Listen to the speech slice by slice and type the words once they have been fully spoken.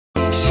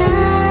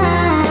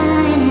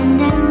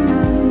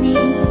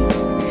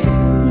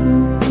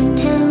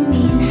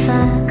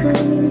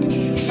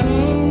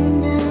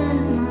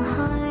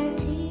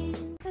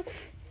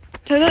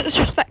So don't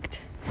disrespect.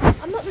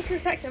 I'm not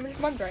disrespecting, I'm just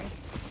wondering.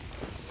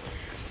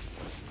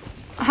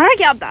 How do I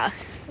get up there?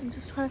 I'm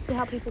just trying to see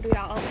how people do that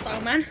art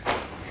style, man.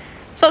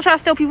 Stop trying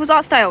to steal people's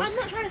art styles. I'm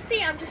not trying to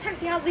see, I'm just trying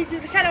to see how they do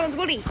the shadow on the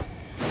body.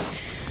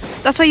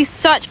 That's why you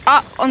search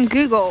up on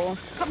Google.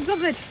 I'm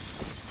covered.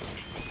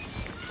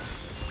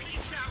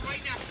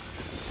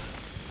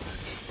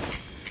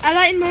 I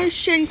like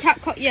motion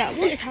CapCut. Yeah,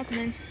 what is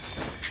happening?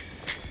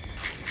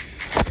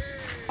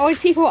 Always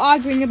people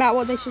arguing about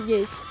what they should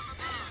use.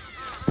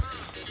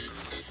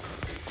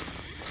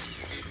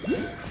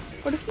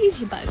 What if you use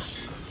your both?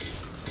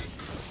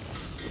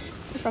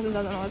 This person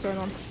doesn't know what's going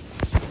on.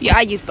 Yeah,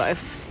 I use both.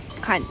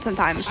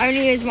 Sometimes. I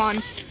only use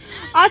one.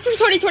 That's in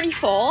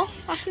 2024.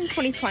 That's in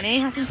 2020.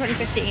 That's in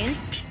 2015.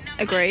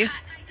 Agree.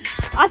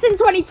 That's in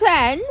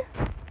 2010.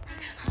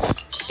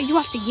 You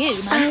have to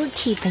you, man. I'll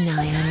keep an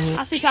eye on you.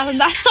 That's 2000.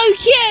 That's so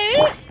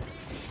cute.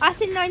 That's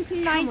in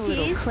 1990s. Come a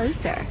little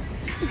closer.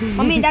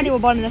 Mommy and Daddy were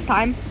born in this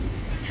time.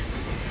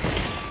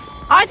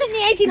 I was in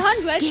the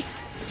 1800s.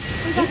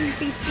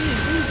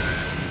 2015.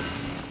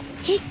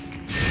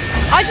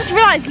 I just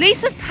realised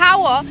Lisa's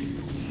power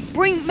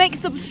makes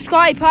the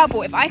sky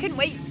purple. If I can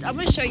wait, I'm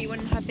gonna show you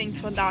when her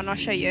thing's gone down. I'll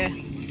show you.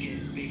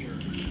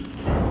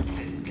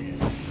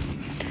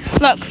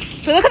 Look.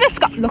 So look at the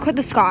sky. Look at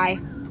the sky.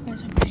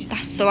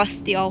 That's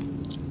celestial.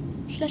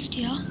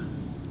 Celestial.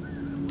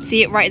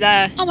 See it right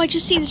there. Oh, I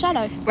just see the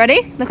shadow.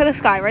 Ready? Look at the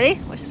sky. Ready?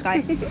 Watch the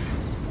sky.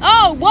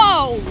 Oh,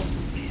 whoa!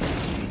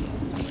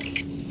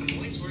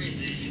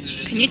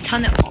 Can you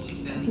turn it off?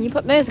 Can you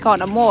put music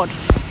on? I'm bored.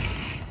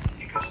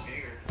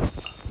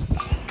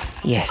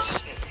 Yes.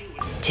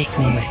 Take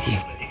me with you.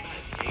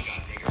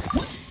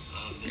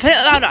 Put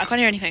it louder. I can't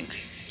hear anything.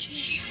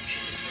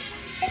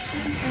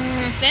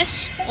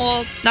 This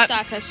or No.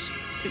 circus?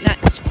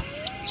 Next.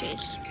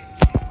 Jeez.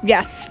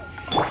 Yes.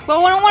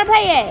 Well, I don't want to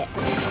play it.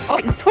 Oh,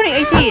 it's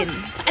 2018.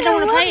 I don't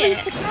want to play it.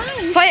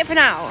 Surprise. Play it for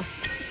now.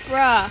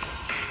 Bruh.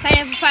 Play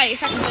it for 30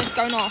 seconds and it's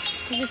going off.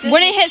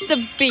 When it hits the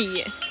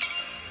beat.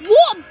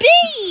 What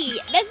beat?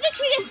 There's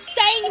literally the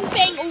same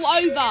thing all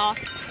over.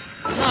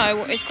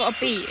 No, it's got a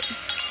beat.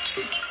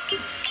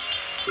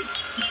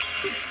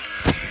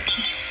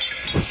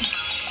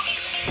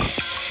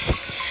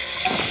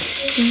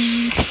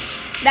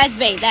 There's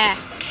B, there.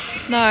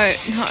 No.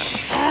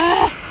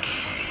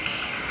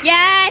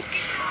 Yes!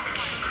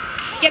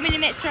 Get me the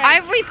next round.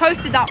 I've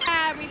reposted that.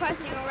 I'm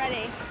reposting it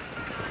already.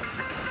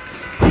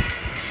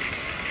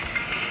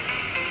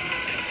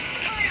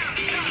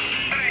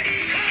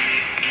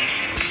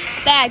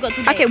 There, I got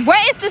to B. Okay,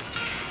 where is this?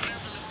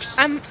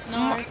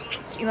 No.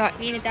 You like?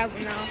 Me and the devil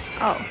now.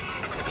 Oh.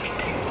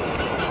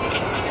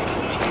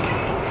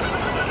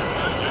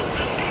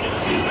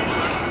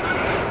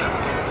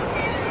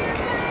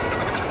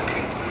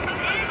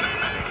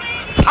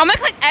 I'm gonna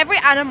collect every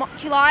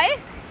animoculi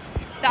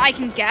that I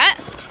can get,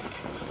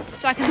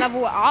 so I can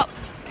level it up.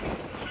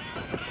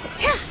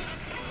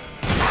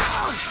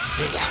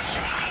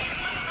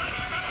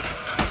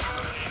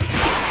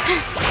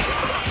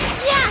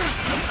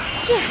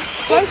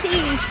 Both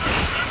eating.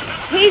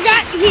 He's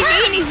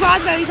eating his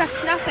raspberries like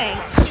nothing.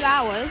 2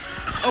 hours.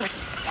 Oh.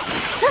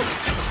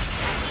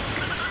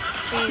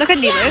 Look at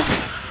Nilo.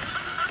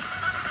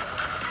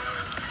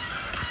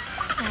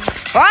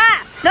 Ah!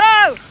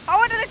 No! I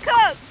wanted to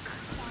cook!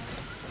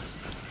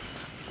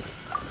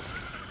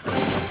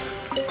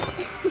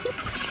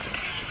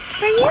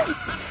 For you?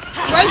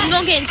 Bro's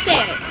not getting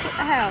sick. What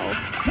the hell?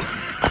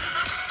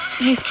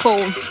 He's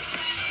cool.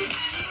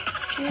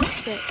 He's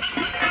sick.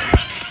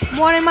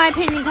 One in my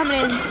opinion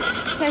coming in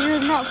because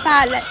it's not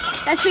fair.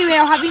 Let's be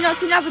real. Have you not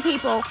seen other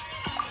people?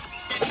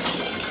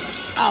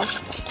 Oh.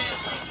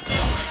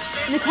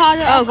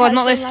 Ricardo. Oh god,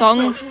 not this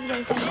song.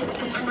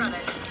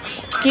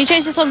 Can you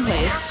change the song,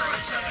 please?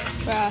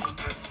 Bruh.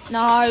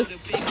 No.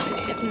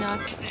 No.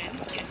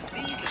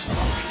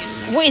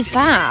 What is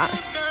that?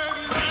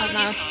 I don't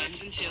know.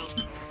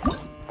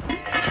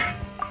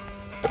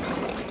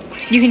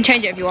 You can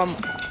change it if you want.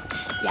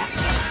 Yeah.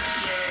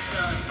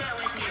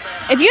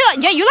 If you like,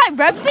 yeah, you like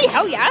Rebsy?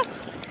 Hell yeah.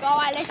 Oh,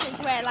 I listen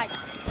to it like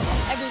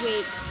every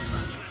week.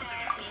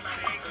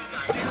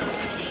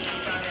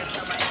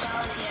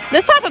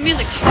 This type of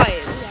music's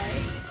fine.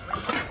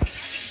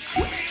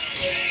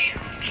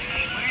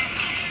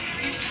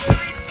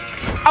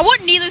 I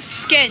want Neela's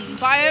skin,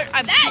 but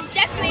That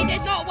definitely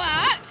did not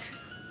work.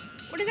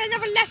 What, is there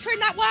another letter in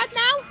that word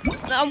now?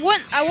 I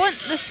want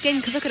the skin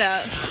because look at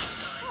it.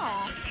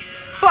 Oh.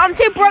 But I'm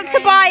too broke to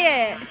buy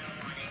it.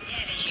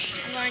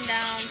 I'm going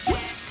down.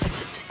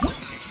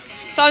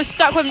 So I'm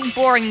stuck with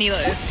boring Nilo.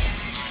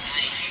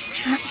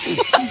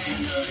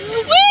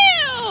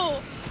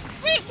 Will!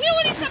 Wait, Will,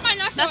 what is that my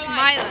knife? That's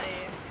Smiley.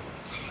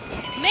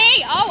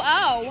 Me? Oh.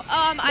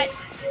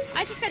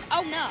 I just said,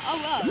 oh no.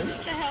 Oh.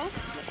 What the hell?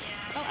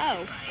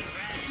 Oh.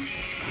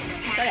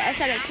 I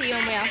said it to you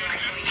and Will.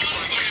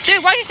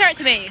 Dude, why'd you share it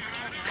to me?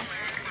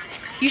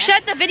 You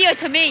shared the video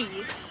to me.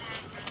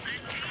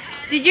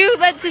 Did you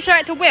want to share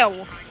it to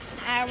Will?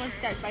 I want to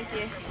share it by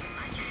you.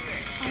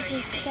 I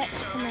did set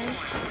to me.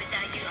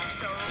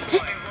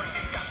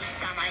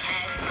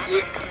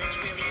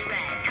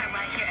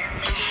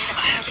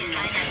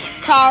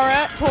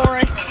 Taurus.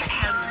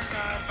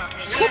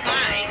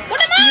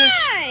 What am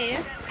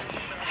I?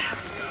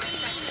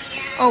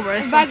 Oh,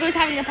 bro. Virgo's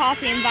having a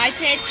party.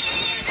 Invited.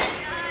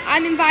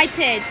 I'm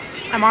invited.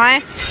 Am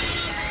I?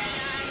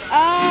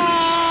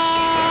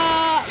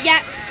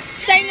 Yeah.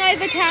 Staying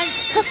over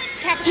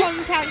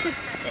Capricorn, Cancer,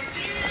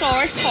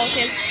 Taurus,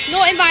 Taurus.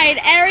 Not invited.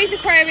 Aries,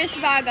 Aquarius,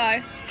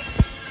 Virgo.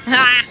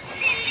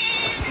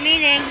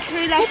 Meaning,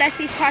 true love,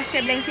 besties, crush,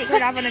 siblings, secret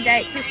love on a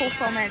date, two cool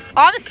comments.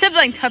 I'm a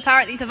sibling to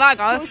apparently to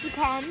Virgo. Cool to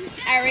come,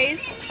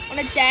 Aries. On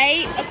a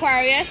date,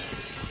 Aquarius.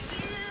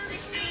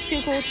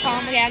 Too cool to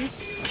come again.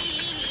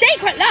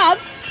 Secret love?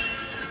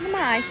 What am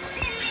I?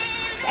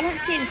 I don't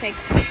see anything.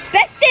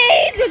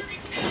 Besties!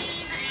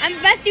 I'm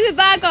bestie with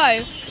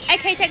Virgo.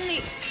 Okay,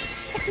 technically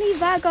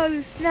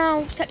Virgo's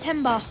now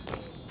September.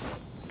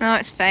 No,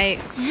 it's fake.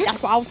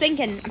 That's what I was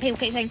thinking. And people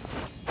keep saying,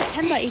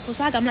 September equals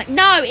Virgo. I'm like,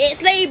 no,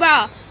 it's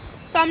Libra.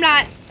 So I'm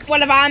like,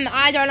 whatever,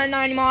 I don't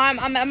know anymore. I'm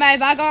a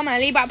Virgo, I'm a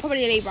Libra, I'm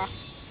probably a Libra.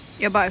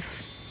 You're both.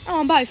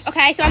 Oh, I'm both.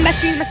 Okay, so I'm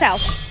bestie with myself.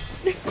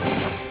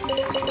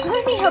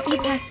 Let me help you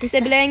pack this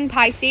up. Sibling,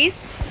 Pisces.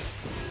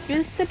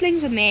 You're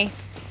siblings with me.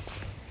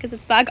 Because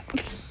it's Virgo.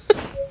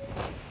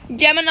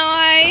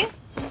 Gemini.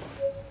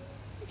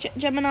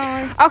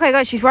 Gemini. Okay,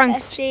 guys, she's wearing.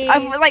 Bestie.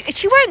 I'm like, is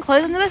she wearing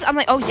clothes under this? I'm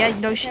like, oh yeah,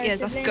 no, she is.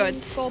 That's Sibling,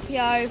 good.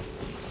 Scorpio.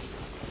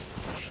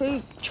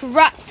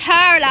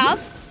 Love.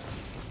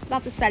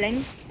 Love the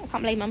spelling. I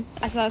can't believe them.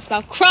 I love the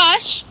spell.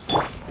 Crush.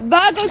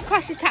 Virgo's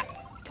crush is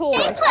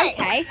Taurus.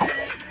 Okay.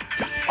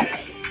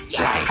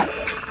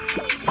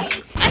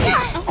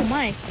 Oh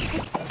my.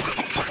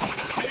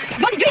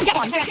 What are you doing? Get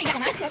on. Get on.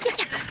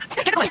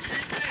 Get on.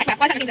 Okay,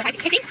 why don't I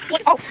think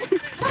what? Oh.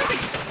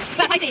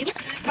 But I see.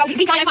 Well,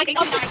 we got everything.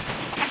 Oh, sorry.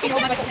 You know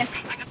what I'm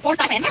Four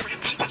star pen. I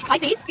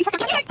see. You forgot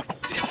to okay.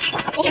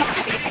 Okay.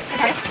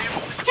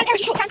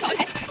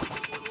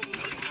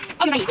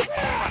 Oh, nice.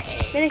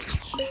 Finish.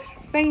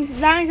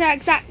 Lines are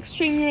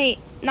extremely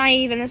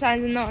naive, and the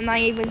signs are not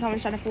naive when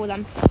someone's trying to fool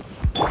them.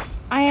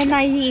 I am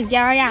naive.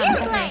 Yeah, I am.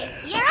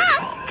 You're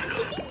up.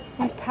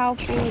 Most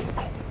powerful.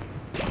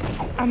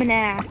 I'm an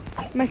air.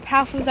 Most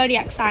powerful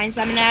zodiac signs.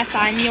 I'm an air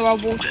sign. You're a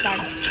water sign.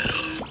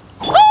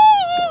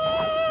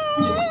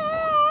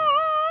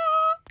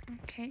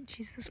 Okay,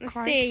 Jesus Let's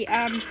Christ. see.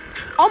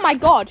 Oh my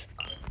God.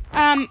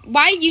 Why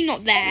are you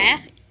not there?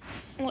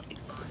 What?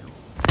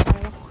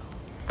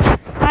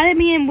 How did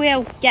me and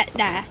Will get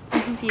there?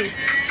 I'm confused.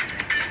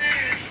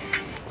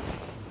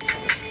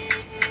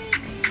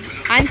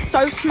 I'm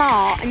so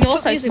smart, and you're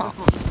so smart.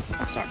 Oh,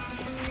 sorry.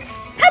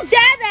 How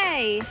dare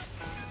they?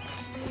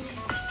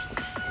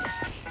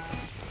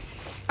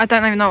 I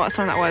don't even know what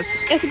song that was.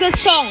 It's a good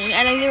song,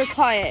 and I need to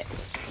quiet.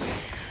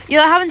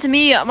 Yeah, that happened to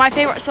me. My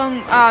favorite song,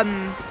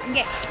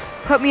 Yes.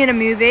 Put Me in a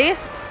Movie.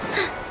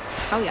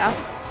 Oh yeah.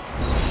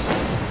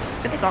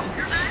 Good song.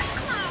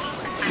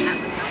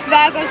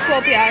 Virgo,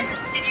 Scorpio.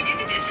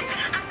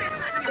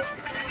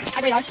 I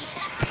realise.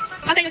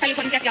 I think you're saying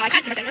you're putting FBI.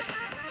 That's ridiculous.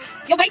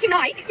 You're way too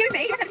nice. Excuse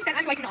me. You're 70%.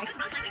 I'm way too nice.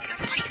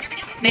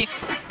 Me.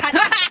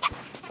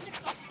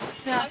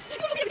 Yeah.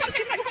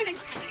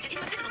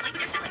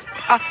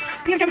 Us.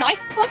 You're Gemini.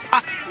 What?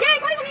 Us. Yay,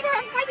 why don't we do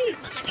Pisces?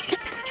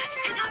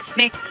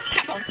 Me.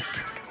 Capricorn.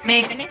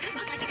 Me.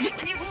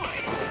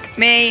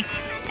 Me.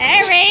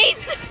 Aries.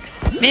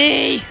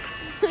 Me.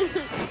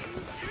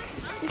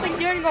 It's like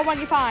you only got one,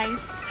 you're fine.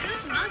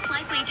 Who's most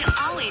likely to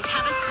always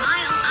have a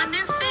smile on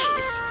their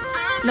face?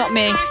 Not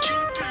me.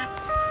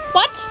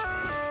 What?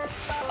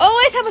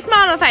 Always have a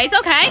smile on the face,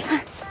 okay.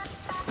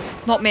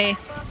 Not me.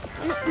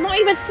 Not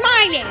even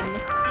smiling.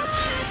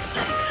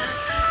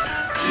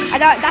 I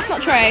don't, that's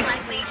not true.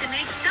 Likely to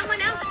make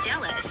someone else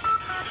jealous.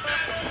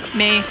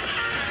 Me.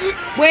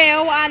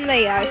 Will and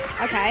Leo,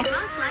 okay.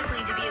 Most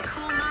likely to be a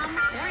cool mom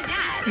or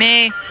dad.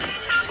 Me.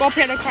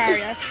 Scorpio and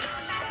Aquarius.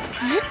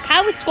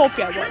 How is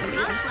Scorpio Who's working?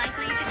 most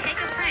likely to take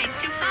a prank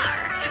too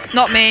far?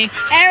 Not me.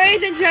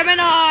 Aries and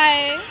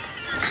Gemini.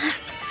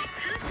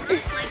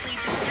 Who's most likely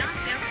to stop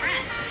their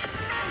friends?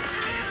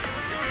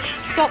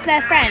 Stop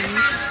their friends.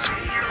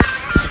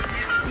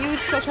 You would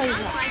stop Who's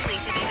them. most likely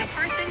to be the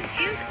person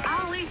who's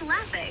always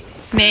laughing?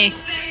 Me.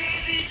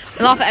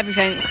 I laugh at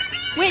everything.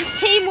 Which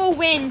team will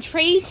win?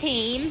 Tree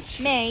team.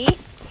 Me.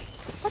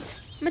 What?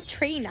 I'm a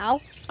tree now.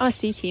 I'm a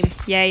C team.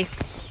 Yay.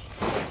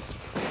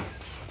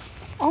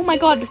 Oh my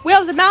God.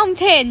 Will's a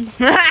mountain.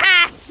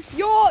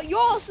 You're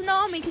a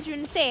tsunami because you're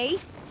in the sea.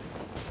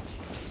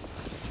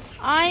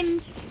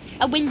 I'm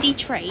a windy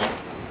tree.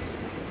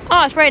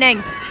 Oh, it's raining.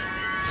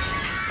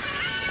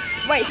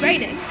 Wait, it's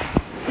raining.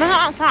 No,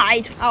 not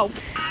outside. Oh.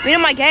 We're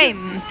in my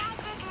game.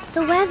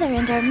 The weather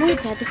and our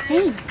moods are the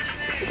same.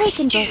 They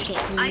can both get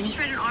I gloomy. just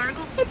read an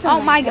article It's Oh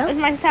all my right, God, though, it's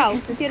myself.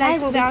 because the See, sky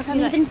like, will the become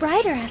article even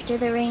brighter after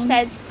the rain.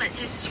 says, that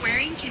says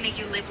swearing can make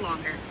you live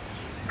longer.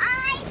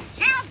 I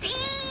shall be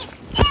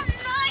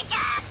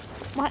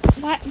immortal.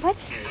 what?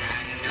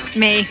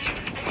 Me.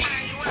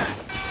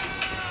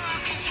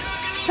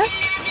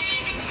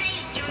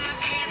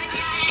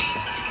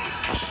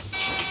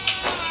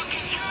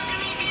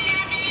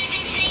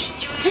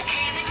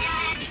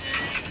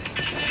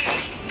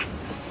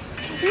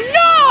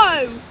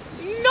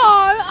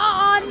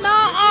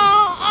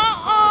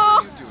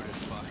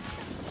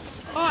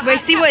 Wait,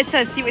 see what it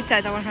says. See what it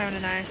says. I want to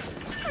know. I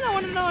don't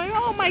want to know.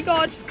 Oh my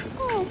god.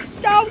 Oh,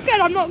 no,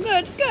 good. I'm not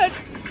good. Good.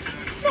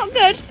 Not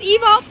good.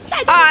 Eva.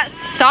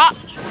 Stop.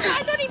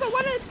 I don't even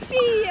want to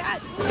be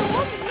at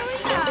war.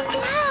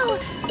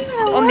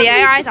 On the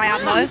air, I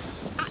am though.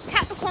 At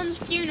Capricorn's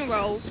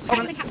funeral.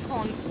 On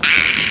Capricorn.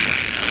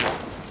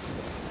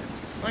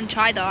 On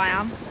Chido, I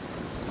am.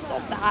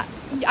 Stop that.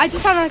 I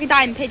just sound like a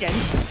dying pigeon.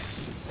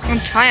 On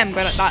Chi, I'm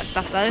good at that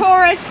stuff though.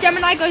 Taurus,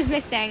 Gemini goes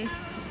missing.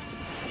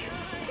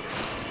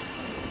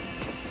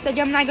 So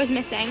Gemini goes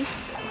missing.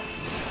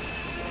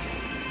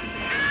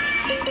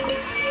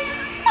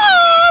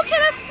 Oh,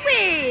 kind of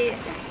sweet.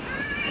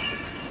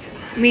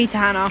 Me to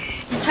Hannah.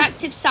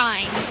 Attractive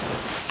sign.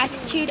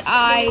 Attitude,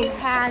 eyes,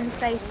 hands,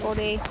 face,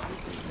 body.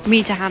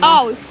 Me to Hannah.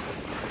 Oh,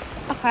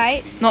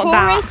 okay. Not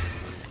Taurus,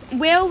 that.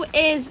 Will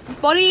is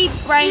body,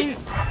 brain,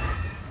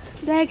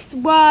 legs,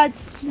 words,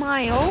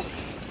 smile.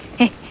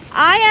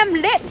 I am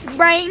lips,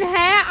 brain,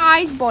 hair,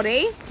 eyes,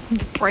 body.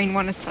 The brain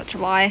one is such a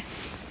lie.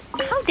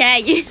 How dare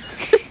you?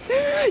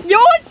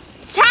 Your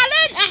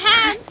talent, a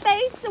hand,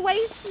 face, a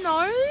waist,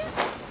 nose.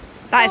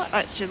 That is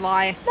such a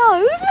lie.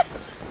 Nose?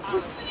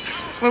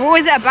 Well, what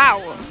is it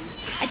about?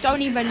 I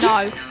don't even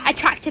know.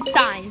 Attractive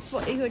signs.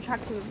 What are you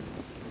attractive?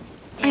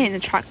 I ain't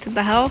attracted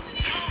the hell.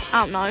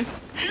 I don't know.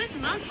 Who's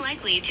most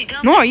likely to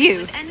go Nor are missing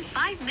you. within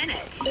 5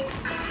 minutes?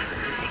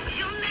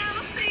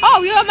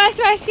 Oh, you're most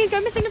likely to go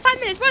missing in 5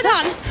 minutes. Well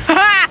done.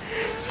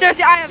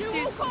 Seriously, I am too.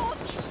 Oh, God.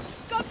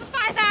 Gone for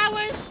 5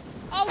 hours.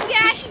 Oh,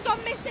 yeah, she's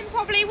gone missing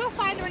probably. We'll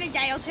find her in a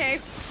day or two.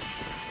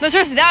 No,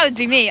 seriously, that would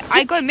be me.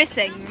 I go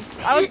missing.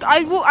 I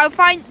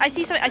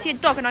see a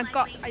dog and I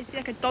see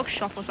like a dog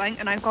shop or something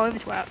and I go over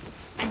to it.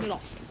 And you're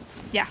lost.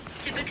 Yeah.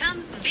 To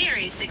become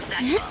very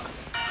successful.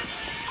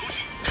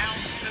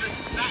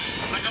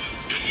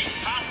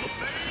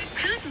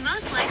 Who's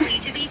most likely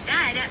to be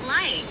bad at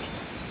lying?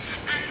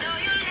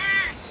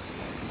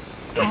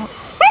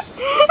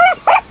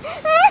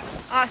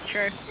 That's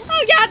true.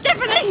 Oh, yeah,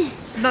 definitely.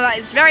 No, that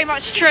is very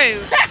much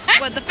true.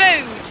 With the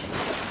food.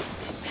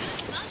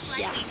 Most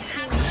likely to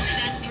have more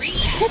than 3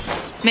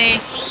 pets. Me.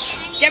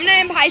 Gemini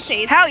and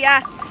Pisces. Hell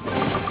yeah.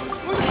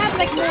 We'll have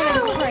like more than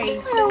 3.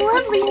 What a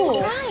lovely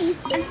Four. surprise.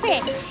 And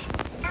 6.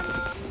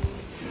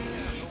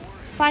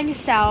 Find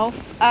yourself,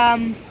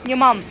 your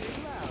mum.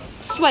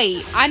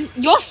 Sweet.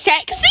 You're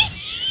sexy?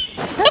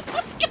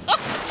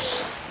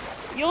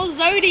 Your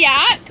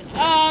zodiac,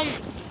 Oh.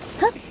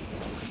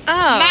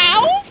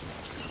 mouth.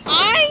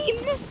 I'm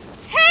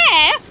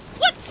hair.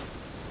 What?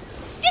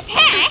 This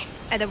hair?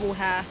 Edible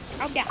hair.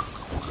 Oh, yeah.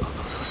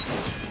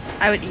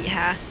 I would eat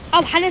hair.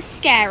 Oh, Hannah's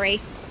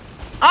scary.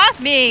 Oh, that's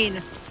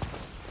mean.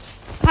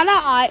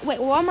 Hannah, wait,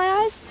 what are my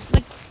eyes?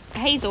 Like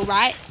hazel,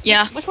 right?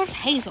 Yeah. Which one's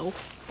hazel?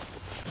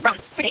 Brown.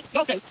 Pretty.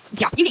 You're blue.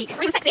 Yeah. Unique.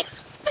 Really sexy.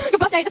 Your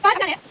birthday is the 1st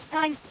planet. And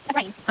I'm a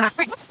brain.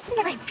 Brain. What? What's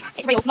a brain?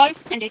 It's real. Low.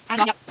 Energy.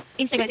 And up.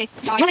 Instability.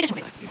 Die.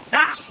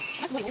 Ah.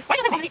 That's weird. Why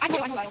do you have I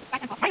know.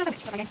 Back and forth. Why do you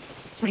have again?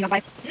 20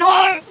 5. No!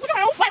 What the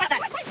hell? What about that?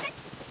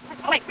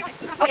 Oh, wait.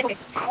 Oh, wait. Okay.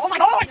 Oh, my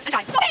God.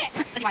 Stop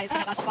it. Anyway,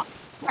 that's what.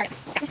 Right.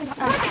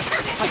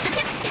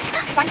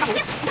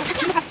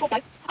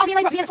 Oh, the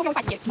other one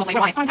fighting you. Oh, my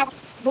right.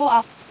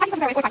 You're fighting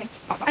very fighting.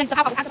 And so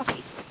how about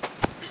fighting?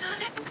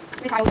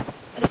 The child.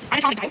 And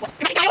a child. What?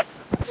 You're a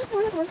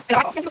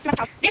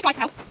child? Yes, my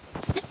child.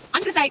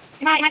 I'm going to say,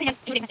 in my opinion,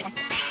 you're the one.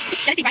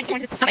 Just be right.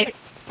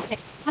 Okay.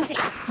 Okay.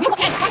 You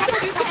okay?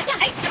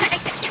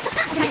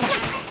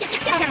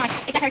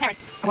 It's her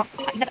parents. What?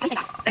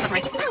 That's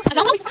right. That's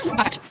all.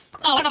 Perfect.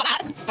 Oh, what about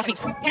that? That's me.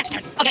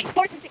 Okay.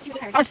 4 and 6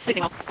 parents. Oh,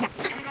 sleeping well. Yeah.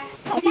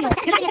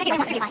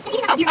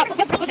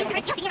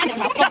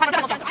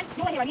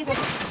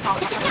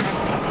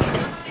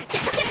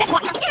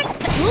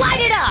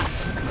 Light it up!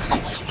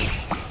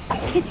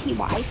 Kitty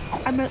wife.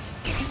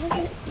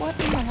 What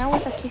in the hell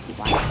is a kitty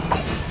wife?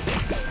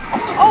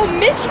 Oh,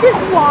 mistress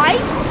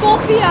wife?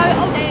 Scorpio.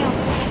 Oh, damn.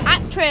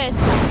 Actress.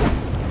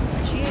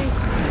 Jeez.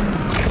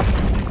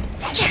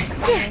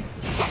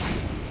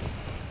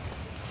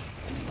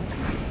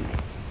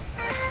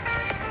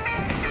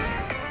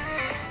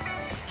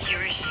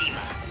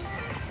 Hiroshima.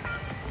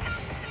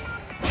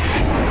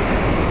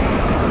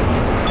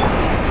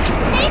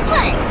 Stay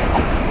put.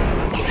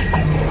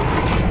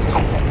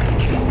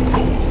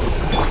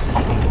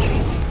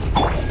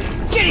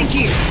 Get in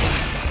here!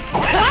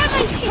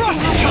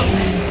 Frost is coming!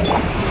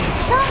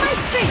 Not my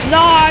strength.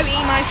 No,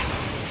 emo.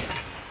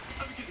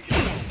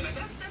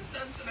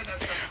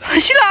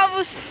 She got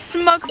a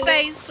smug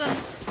face.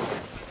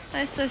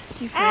 That's so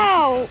stupid.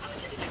 Ow.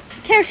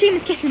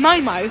 Hiroshima's kissing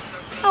Momo.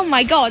 Oh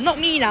my god, not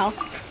me now.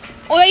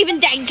 Or even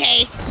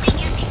Denki.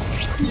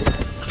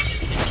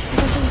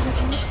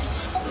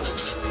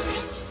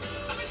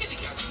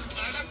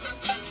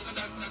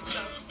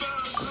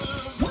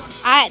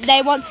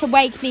 They want to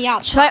wake me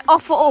up. Should I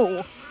offer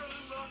all?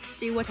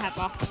 Do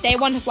whatever. They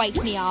want to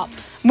wake me up.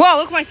 Whoa,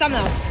 look at my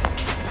thumbnail.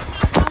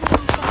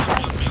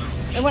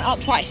 It went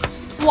up twice.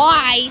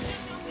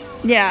 Twice?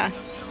 Yeah.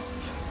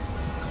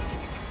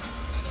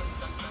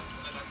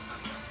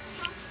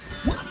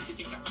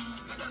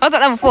 I was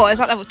at level 4. I was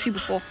at level 2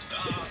 before.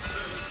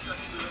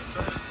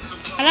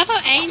 I love how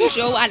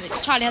Angel and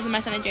Charlie has the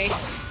most energy.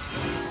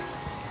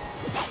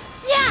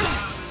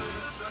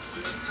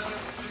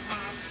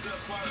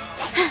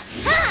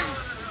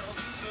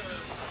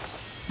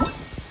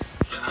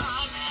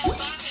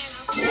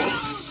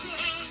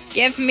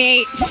 Give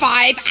me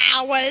 5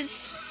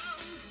 hours.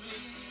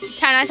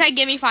 Can I say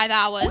give me 5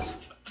 hours?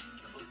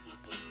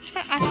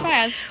 I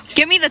suppose.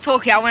 Give me the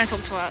talkie. I want to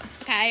talk to her.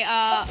 Okay,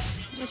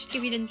 just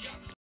give you the